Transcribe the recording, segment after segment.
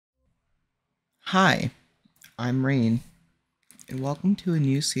Hi, I'm Rain, and welcome to a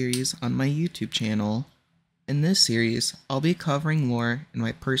new series on my YouTube channel. In this series, I'll be covering lore and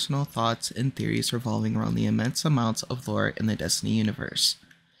my personal thoughts and theories revolving around the immense amounts of lore in the Destiny universe.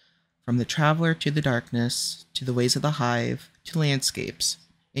 From the Traveler to the Darkness, to the Ways of the Hive, to landscapes,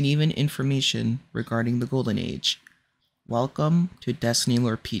 and even information regarding the Golden Age. Welcome to Destiny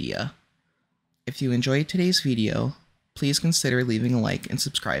Lorepedia. If you enjoyed today's video, please consider leaving a like and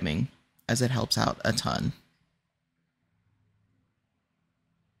subscribing, as it helps out a ton.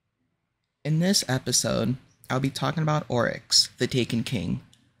 In this episode, I'll be talking about Oryx, the Taken King.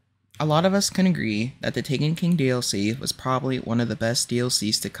 A lot of us can agree that the Taken King DLC was probably one of the best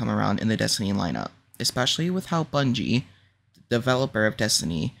DLCs to come around in the Destiny lineup, especially with how BUNGIE, the developer of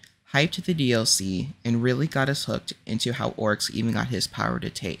Destiny, hyped the DLC and really got us hooked into how Oryx even got his power to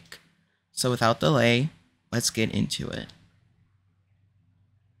take. So without delay, let's get into it.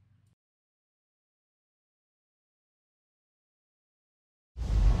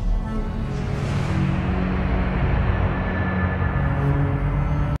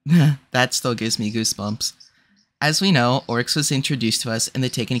 That still gives me goosebumps. As we know, Oryx was introduced to us in the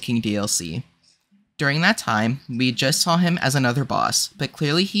Taken King DLC. During that time, we just saw him as another boss, but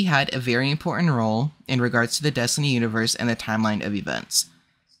clearly he had a very important role in regards to the Destiny universe and the timeline of events.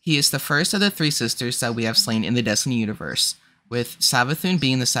 He is the first of the three sisters that we have slain in the Destiny universe, with Savathun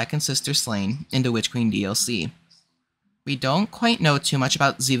being the second sister slain in the Witch Queen DLC. We don't quite know too much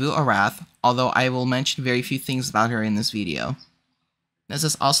about Xivu Arath, although I will mention very few things about her in this video. This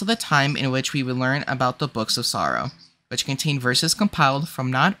is also the time in which we will learn about the Books of Sorrow, which contain verses compiled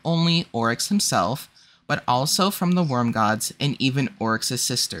from not only Oryx himself, but also from the Worm Gods and even Oryx's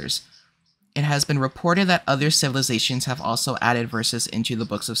sisters. It has been reported that other civilizations have also added verses into the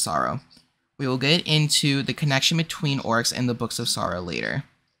Books of Sorrow. We will get into the connection between Oryx and the Books of Sorrow later.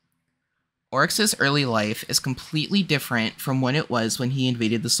 Oryx's early life is completely different from what it was when he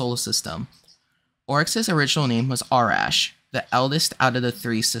invaded the solar system. Oryx's original name was Arash, the eldest out of the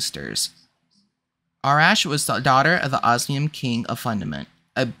three sisters. Arash was the daughter of the Osmium King of Fundament,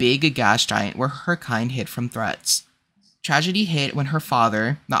 a big gas giant where her kind hid from threats. Tragedy hit when her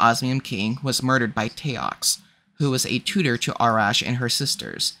father, the Osmium King, was murdered by Teox, who was a tutor to Arash and her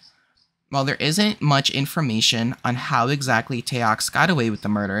sisters. While there isn't much information on how exactly Teox got away with the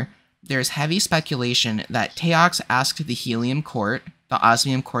murder, there is heavy speculation that Teox asked the Helium Court, the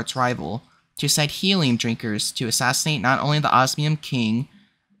Osmium Court's rival, to set helium drinkers to assassinate not only the Osmium King,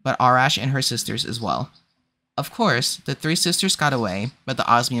 but Arash and her sisters as well. Of course, the three sisters got away, but the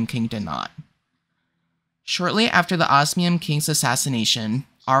Osmium King did not. Shortly after the Osmium King's assassination,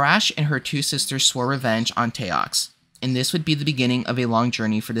 Arash and her two sisters swore revenge on Teox, and this would be the beginning of a long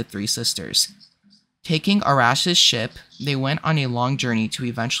journey for the three sisters. Taking Arash's ship, they went on a long journey to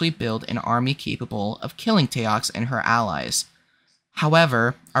eventually build an army capable of killing Teox and her allies.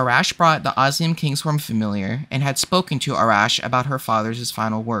 However, Arash brought the Osmium King's Worm Familiar and had spoken to Arash about her father's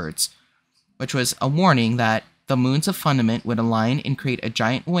final words, which was a warning that the moons of Fundament would align and create a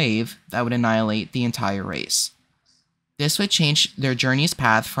giant wave that would annihilate the entire race. This would change their journey's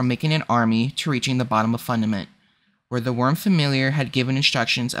path from making an army to reaching the bottom of Fundament, where the Worm Familiar had given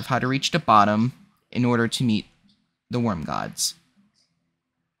instructions of how to reach the bottom in order to meet the Worm Gods.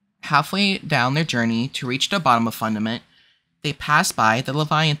 Halfway down their journey to reach the bottom of Fundament, they passed by the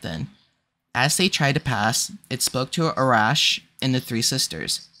Leviathan. As they tried to pass, it spoke to Arash and the three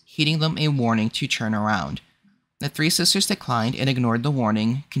sisters, heeding them a warning to turn around. The three sisters declined and ignored the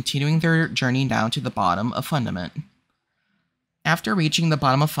warning, continuing their journey down to the bottom of Fundament. After reaching the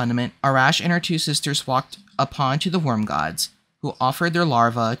bottom of Fundament, Arash and her two sisters walked upon to the Worm Gods, who offered their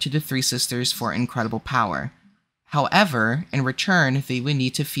larvae to the three sisters for incredible power. However, in return, they would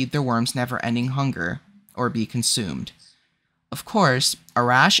need to feed their worms never-ending hunger, or be consumed. Of course,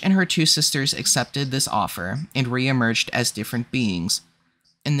 Arash and her two sisters accepted this offer and re-emerged as different beings.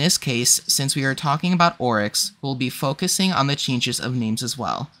 In this case, since we are talking about Oryx, we'll be focusing on the changes of names as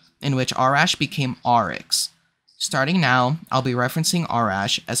well, in which Arash became Oryx. Starting now, I'll be referencing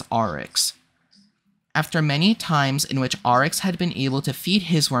Arash as Oryx. After many times in which Oryx had been able to feed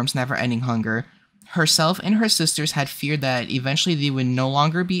his worms never-ending hunger, herself and her sisters had feared that eventually they would no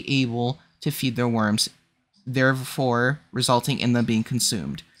longer be able to feed their worms, therefore resulting in them being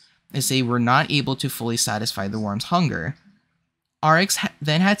consumed, as they were not able to fully satisfy the worm's hunger. Oryx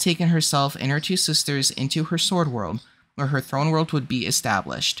then had taken herself and her two sisters into her sword world, where her throne world would be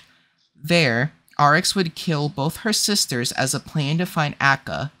established. There, Oryx would kill both her sisters as a plan to find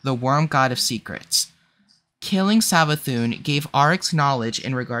Akka, the worm god of secrets. Killing Savathun gave Oryx knowledge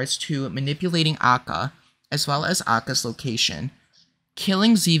in regards to manipulating Akka, as well as Akka's location.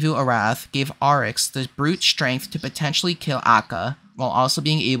 Killing Xivu Arath gave Oryx the brute strength to potentially kill Akka, while also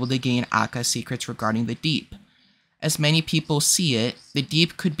being able to gain Akka's secrets regarding the Deep. As many people see it, the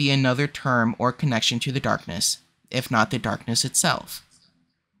Deep could be another term or connection to the darkness, if not the darkness itself.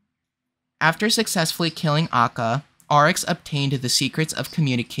 After successfully killing Akka, Oryx obtained the secrets of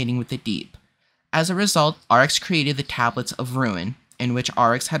communicating with the Deep. As a result, Oryx created the Tablets of Ruin, in which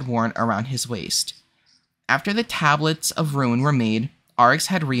Oryx had worn around his waist. After the Tablets of Ruin were made, Oryx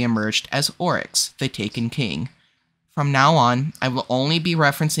had re-emerged as Oryx, the Taken King. From now on, I will only be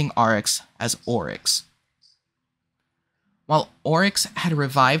referencing Oryx as Oryx. While Oryx had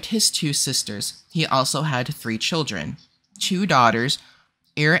revived his 2 sisters, he also had 3 children, 2 daughters,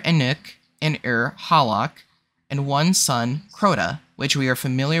 Ir-Enuk and Ir-Halak, and 1 son, Crota, which we are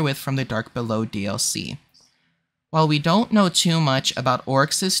familiar with from the Dark Below DLC. While we don't know too much about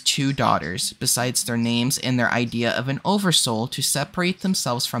Oryx's 2 daughters, besides their names and their idea of an oversoul to separate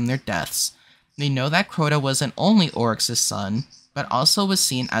themselves from their deaths, we know that Crota wasn't only Oryx's son, but also was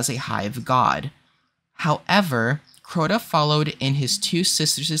seen as a hive god. However, Crota followed in his 2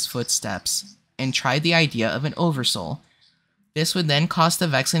 sisters' footsteps and tried the idea of an oversoul. This would then cause the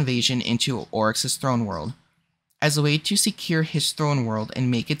Vex invasion into Oryx's throne world. As a way to secure his throne world and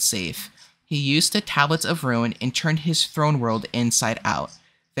make it safe, he used the Tablets of Ruin and turned his throne world inside out,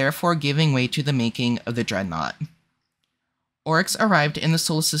 therefore giving way to the making of the Dreadnought. Oryx arrived in the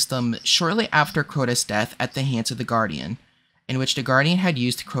Solar System shortly after Crota's death at the hands of the Guardian, in which the Guardian had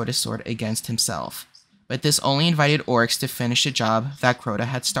used Crota's sword against himself, but this only invited Oryx to finish the job that Crota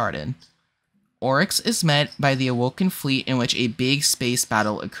had started. Oryx is met by the Awoken fleet in which a big space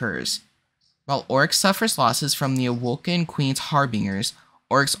battle occurs. While Oryx suffers losses from the Awoken Queen's Harbingers,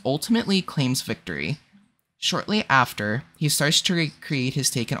 Oryx ultimately claims victory. Shortly after, he starts to recreate his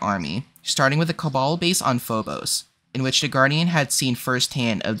taken army, starting with a Cabal base on Phobos, in which the Guardian had seen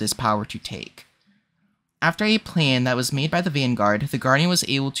firsthand of this power to take. After a plan that was made by the Vanguard, the Guardian was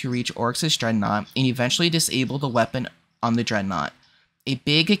able to reach Oryx's Dreadnought and eventually disable the weapon on the Dreadnought, a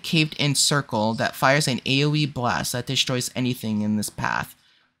big caved-in circle that fires an AoE blast that destroys anything in this path.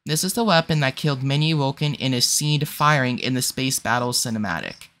 This is the weapon that killed many Awoken and is seen firing in the space battle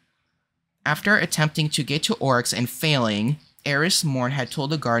cinematic. After attempting to get to Oryx and failing, Eris Morn had told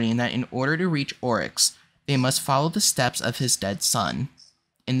the Guardian that in order to reach Oryx, they must follow the steps of his dead son.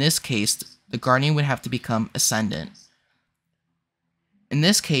 In this case, the Guardian would have to become Ascendant. In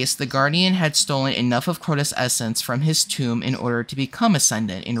this case, the Guardian had stolen enough of Crota's essence from his tomb in order to become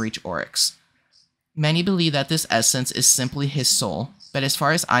Ascendant and reach Oryx. Many believe that this essence is simply his soul, but as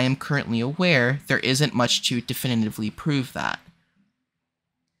far as I am currently aware, there isn't much to definitively prove that.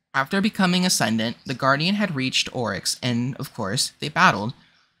 After becoming Ascendant, the Guardian had reached Oryx, and, of course, they battled.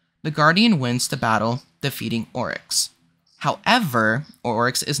 The Guardian wins the battle, defeating Oryx. However,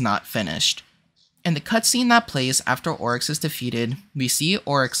 Oryx is not finished. In the cutscene that plays after Oryx is defeated, we see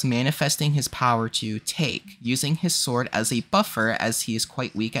Oryx manifesting his power to take, using his sword as a buffer as he is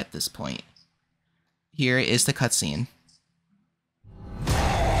quite weak at this point. Here is the cutscene.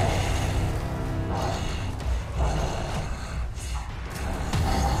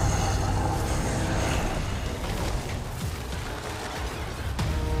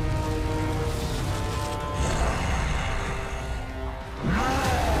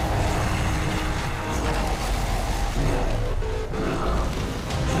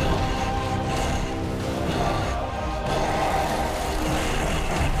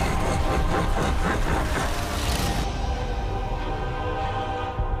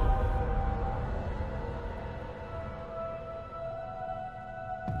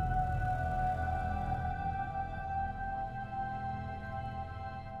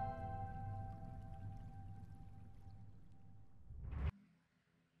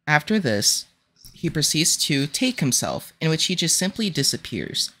 After this, he proceeds to take himself, in which he just simply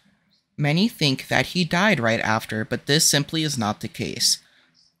disappears. Many think that he died right after, but this simply is not the case.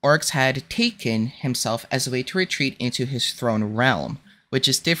 Oryx had taken himself as a way to retreat into his throne realm, which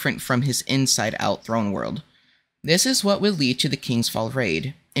is different from his inside-out throne world. This is what would lead to the King's Fall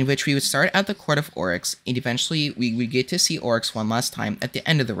raid, in which we would start at the court of Oryx, and eventually we would get to see Oryx one last time at the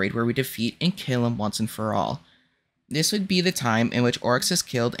end of the raid where we defeat and kill him once and for all. This would be the time in which Oryx is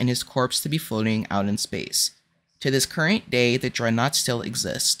killed and his corpse to be floating out in space. To this current day, the Dreadnought still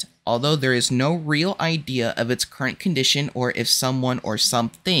exists, although there is no real idea of its current condition or if someone or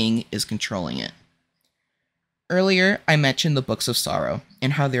something is controlling it. Earlier, I mentioned the Books of Sorrow,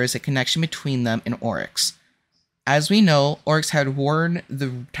 and how there is a connection between them and Oryx. As we know, Oryx had worn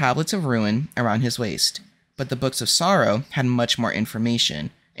the Tablets of Ruin around his waist, but the Books of Sorrow had much more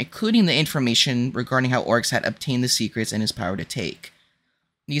information, including the information regarding how Oryx had obtained the secrets and his power to take.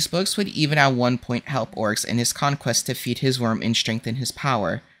 These books would even at one point help Oryx in his conquest to feed his worm and strengthen his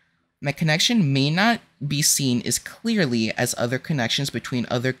power. The connection may not be seen as clearly as other connections between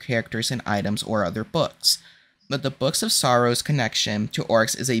other characters and items or other books, but the Books of Sorrow's connection to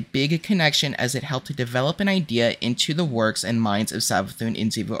Oryx is a big connection as it helped to develop an idea into the works and minds of Savathun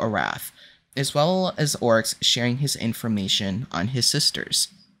and Xivu Arath, as well as Oryx sharing his information on his sisters.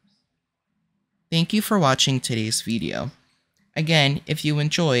 Thank you for watching today's video. Again, if you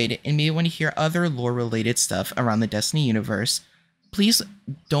enjoyed and may want to hear other lore-related stuff around the Destiny universe, please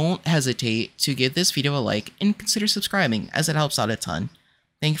don't hesitate to give this video a like and consider subscribing as it helps out a ton.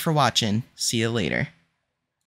 Thank you for watching. See you later.